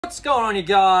What's going on, you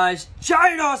guys?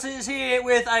 Jonas is here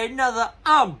with another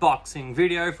unboxing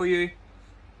video for you.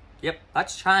 Yep,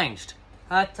 that's changed.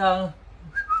 That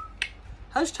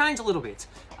has changed a little bit.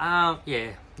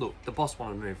 Yeah, look, the boss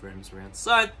wanted to move rooms around,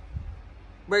 so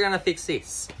we're gonna fix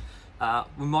this.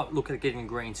 We might look at getting a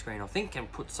green screen, I think,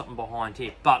 and put something behind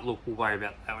here. But look, we'll worry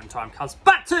about that when time comes.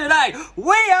 But today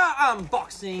we are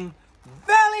unboxing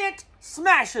Valiant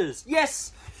Smashers.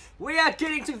 Yes. We are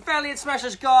getting to Valiant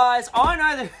Smashers, guys. I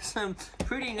know there's some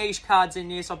pretty niche cards in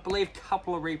this. I believe a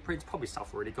couple of reprints, probably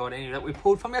stuff already got any that we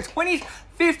pulled from our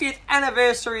 50th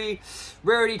anniversary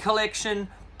rarity collection.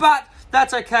 But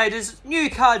that's okay, there's new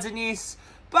cards in this.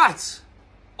 But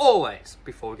always,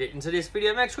 before we get into this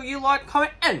video, make sure you like,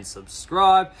 comment, and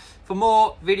subscribe for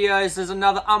more videos. There's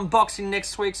another unboxing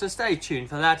next week, so stay tuned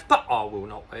for that. But I will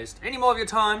not waste any more of your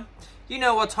time. You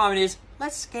know what time it is.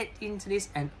 Let's get into this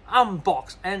and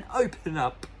unbox and open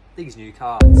up these new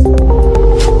cards.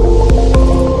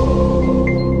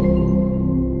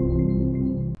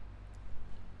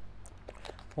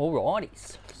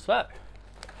 Alrighties, so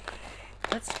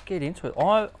let's get into it.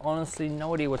 I honestly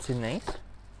no idea what's in these.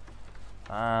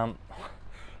 Well,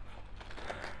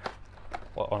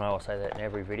 I know I say that in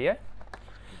every video,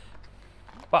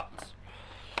 but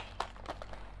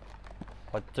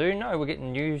I do know we're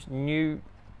getting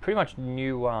pretty much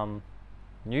new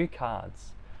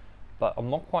cards, but I'm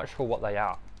not quite sure what they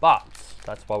are. But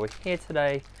that's why we're here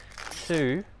today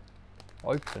to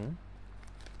open.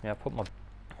 Now put my.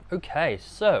 Okay,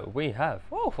 so we have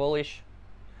foolish.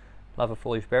 Love a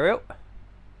foolish burial.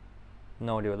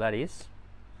 No idea what that is.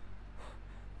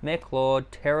 Mech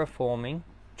Lord, Terraforming,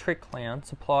 Trick Clown,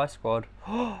 Supply Squad.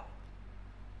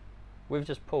 We've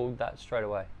just pulled that straight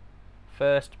away.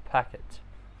 First packet.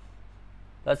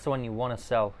 That's the one you want to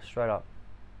sell straight up.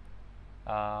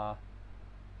 $40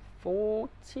 or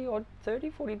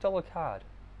 $40 card.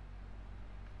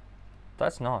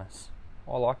 That's nice.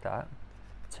 I like that.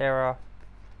 Terra,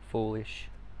 Foolish.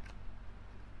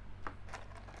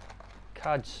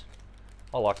 Cards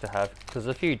I like to have because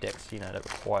there's a few decks, you know, that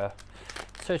require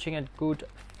searching a good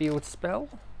field spell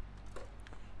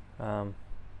and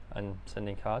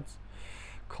sending cards.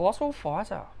 Colossal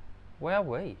Fighter.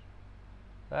 Wowee.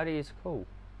 That is cool.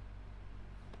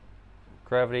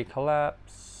 Gravity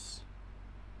Collapse.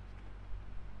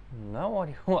 No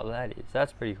idea what that is.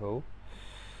 That's pretty cool.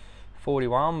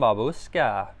 41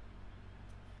 Babuska.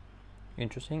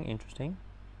 Interesting.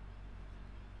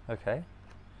 Okay.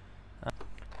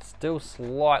 Still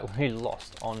slightly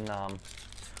lost on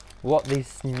what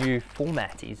this new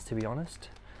format is, to be honest.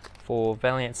 For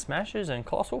Valiant Smashers, and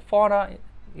Colossal Fighter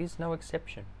is no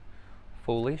exception.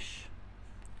 Foolish.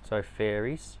 So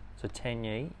fairies, so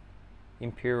Tenyi,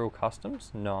 Imperial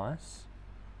Customs, nice.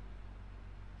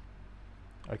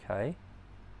 Okay.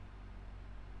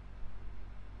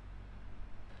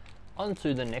 On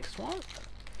to the next one.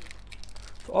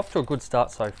 So off to a good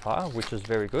start so far, which is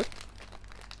very good.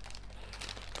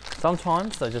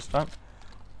 Sometimes they just don't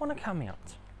want to come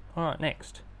out. Alright,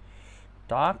 next.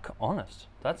 Dark Honest,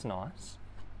 that's nice.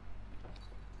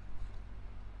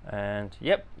 And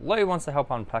yep, Lou wants to help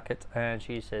unpack it, and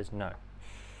she says no.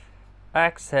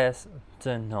 Access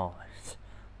denied.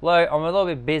 Lou, I'm a little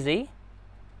bit busy,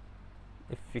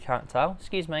 if you can't tell.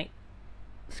 Excuse me.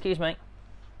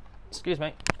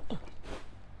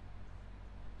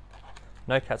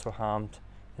 No cats were harmed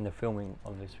in the filming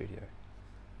of this video.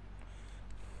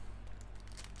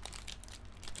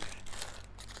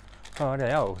 What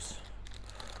else?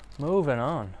 Moving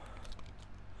on.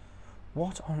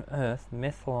 What on earth?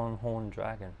 Methlon Horn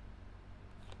Dragon.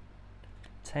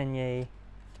 Tenyi,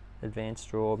 Advanced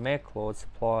Draw, Mech Lord,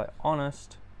 Supply,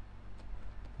 Honest,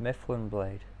 Methlon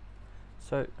Blade.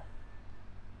 So,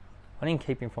 I didn't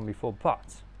keep him from before,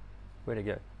 but where'd he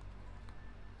go?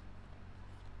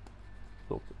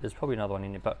 Look, there's probably another one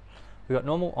in there, but we got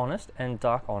Normal Honest and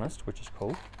Dark Honest, which is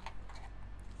cool.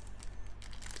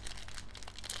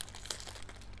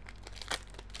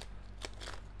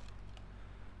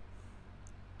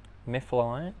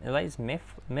 Mephiline, are these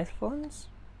Mephlins?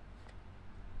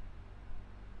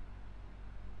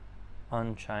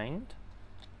 Unchained.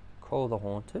 Call the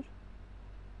Haunted.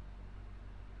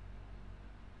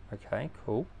 Okay,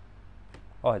 cool.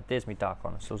 Oh, there's me Dark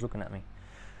Honest, I was looking at me.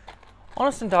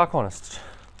 Honest and Dark Honest.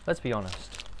 Let's be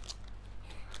honest.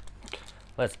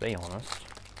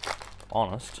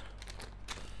 Honest.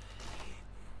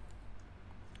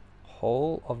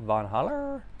 Hall of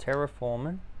Valhalla,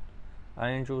 Terraforming.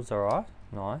 Angels are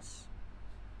nice.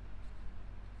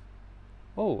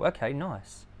 Oh, okay,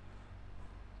 nice.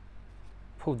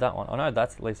 Pulled that one. I know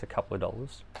that's at least a couple of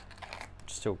dollars.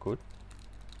 Which is still good.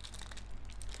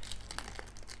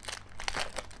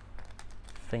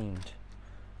 fiend.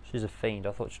 She's a fiend.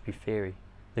 I thought she'd be fairy.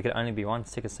 There could only be one.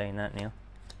 Sick of seeing that now.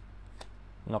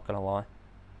 Not gonna lie.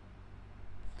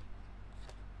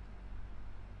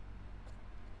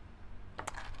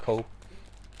 Cool.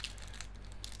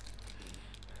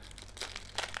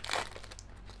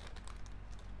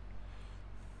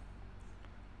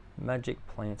 Magic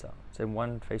Planter. So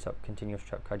one face-up continuous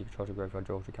trap card you control to graveyard,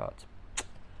 draw 2 cards.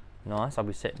 Nice. I'll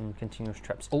be setting continuous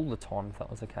traps all the time if that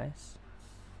was the case.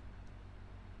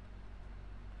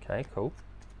 Okay, cool.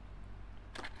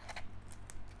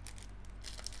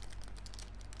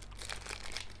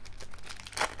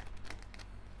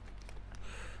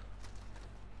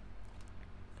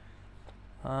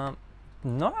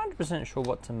 Not 100% sure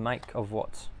what to make of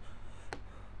what.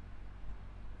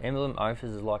 Emblem Oath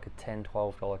is like a $10,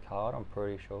 $12 card, I'm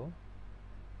pretty sure.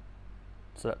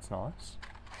 So that's nice.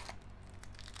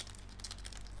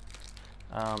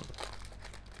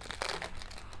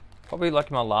 Probably like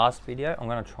in my last video, I'm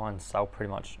going to try and sell pretty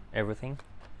much everything.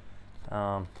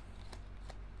 Because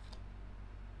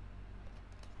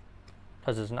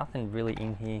there's nothing really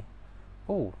in here.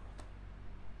 Oh.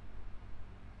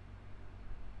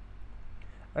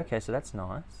 Okay, so that's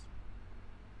nice.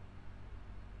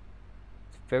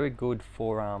 It's very good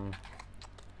for a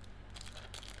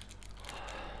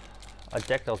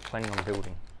deck that I was planning on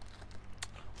building,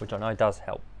 which I know does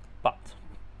help, but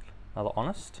another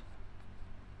honest.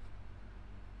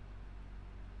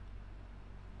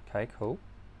 Okay, cool.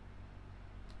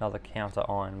 Another counter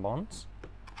iron bonds.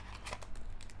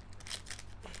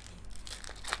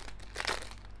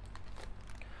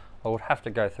 I would have to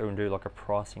go through and do like a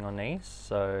pricing on these,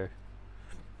 so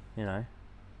you know.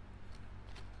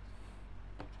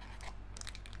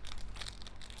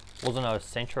 Wasn't a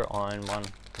Centro Iron one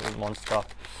monster.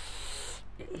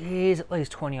 It is at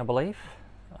least 20, I believe.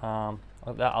 That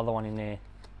other one in there,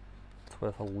 it's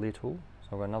worth a little. So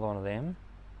I've got another one of them.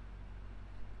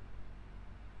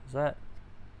 Is that?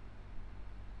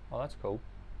 Oh, that's cool.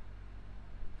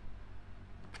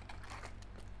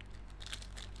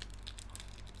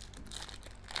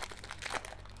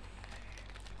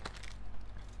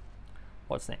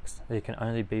 What's next? There can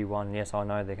only be one. Yes, I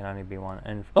know there can only be one.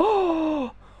 And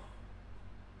oh,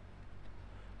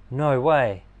 no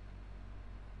way!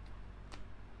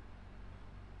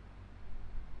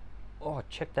 Oh,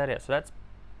 check that out. So that's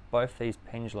both these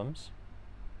pendulums.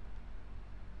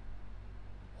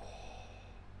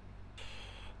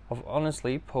 I've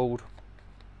honestly pulled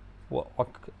what I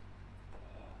could.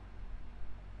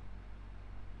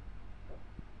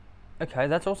 Okay,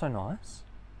 that's also nice.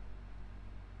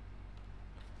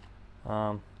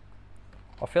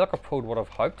 I feel like I pulled what I've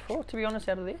hoped for, to be honest,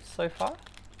 out of this so far.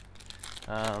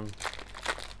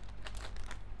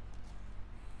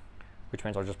 Which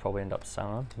means I'll just probably end up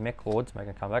selling them. Mech Lords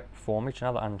making a comeback. Formage,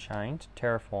 another Unchained.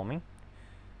 Terraforming.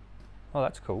 Oh,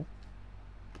 that's cool.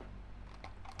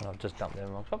 And I've just dumped them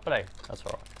in my top, but hey, that's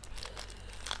alright.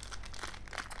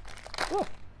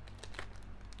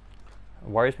 It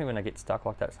worries me when I get stuck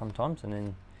like that sometimes, and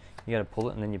then you gotta pull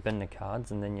it, and then you bend the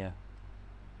cards, and then you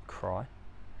cry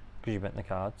because you bent the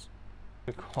cards.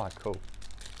 They're quite cool.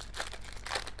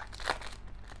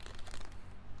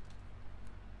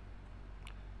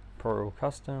 Pro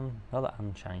Custom, another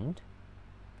Unchained.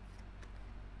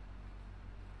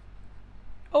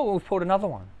 Oh, we've pulled another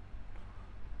one.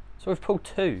 So we've pulled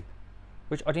 2,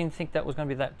 which I didn't think that was going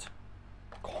to be that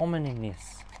common in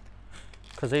this,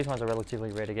 because these ones are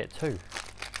relatively rare to get too.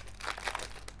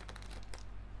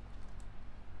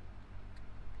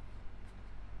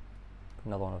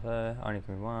 Another one of her, only give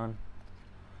me one.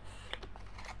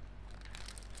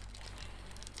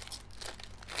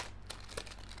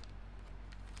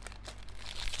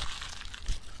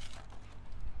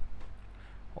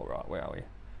 Alright, where are we?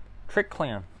 Trick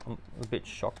Clown. I'm a bit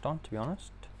shocked on, to be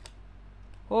honest.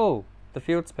 Oh, the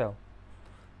field spell.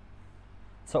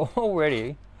 So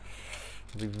already,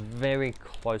 I'll be very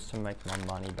close to making my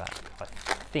money back, I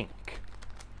think.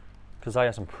 Because I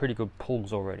have some pretty good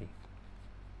pulls already.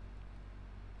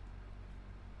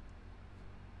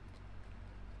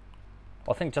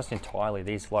 I think just entirely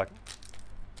these like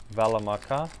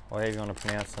Valamaka, or however you want to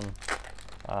pronounce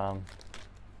them,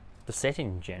 the set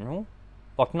in general,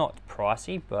 like not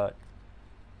pricey, but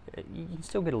you can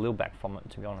still get a little back from it,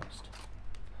 to be honest.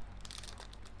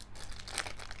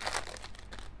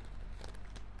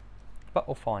 But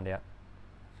we'll find out,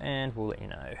 and we'll let you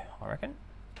know, I reckon.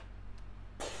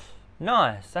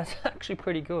 Nice, that's actually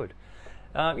pretty good.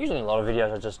 Usually in a lot of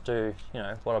videos I just do, you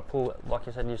know, what I pull, like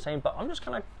I said, you've seen, but I'm just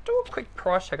going to do a quick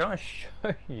price check. I'm going to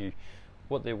show you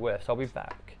what they're worth. So I'll be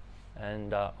back,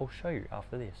 and I'll show you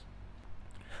after this.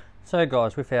 So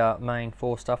guys, with our main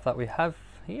 4 stuff that we have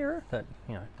here that,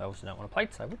 you know, they also don't want to play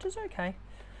today, which is okay.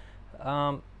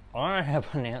 I don't know how to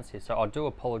pronounce this, so I do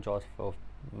apologise for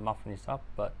muffing this up,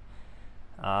 but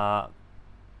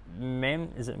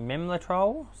is it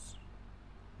Memlatrolian?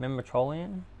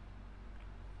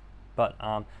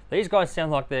 But these guys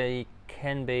sound like they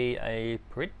can be a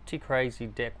pretty crazy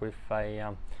deck with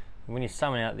a when you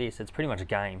summon out this, it's pretty much a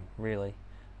game, really.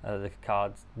 The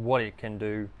cards, what it can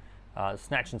do,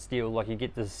 snatch and steal, like you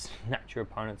get to snatch your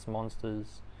opponent's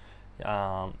monsters,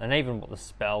 and even what the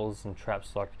spells and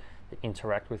traps like that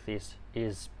interact with this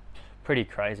is pretty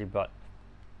crazy. But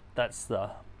that's the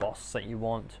boss that you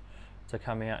want to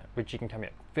come out, which you can come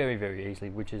out very, very easily,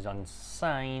 which is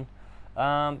insane.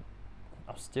 I'm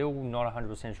still not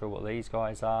 100% sure what these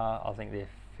guys are. I think they're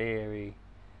fairy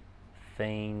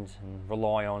fiends and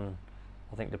rely on,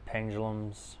 I think, the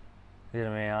pendulums, get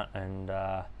them out, and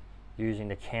using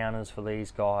the counters for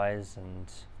these guys. And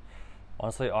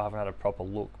honestly, I haven't had a proper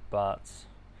look, but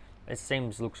it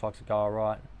looks like to go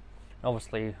alright.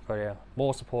 Obviously, got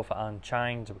more support for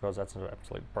Unchained because that's an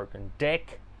absolute broken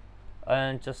deck,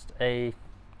 and just a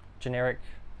generic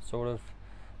sort of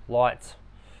light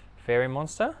fairy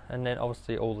monster. And then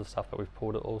obviously all the stuff that we've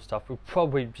pulled, all the stuff we're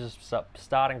probably just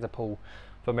starting to pull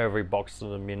from every box at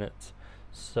a minute.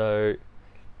 So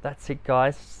that's it,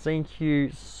 guys. Thank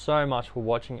you so much for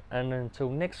watching, and until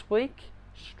next week,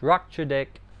 Structure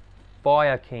Deck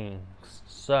Fire Kings.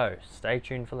 So stay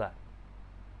tuned for that.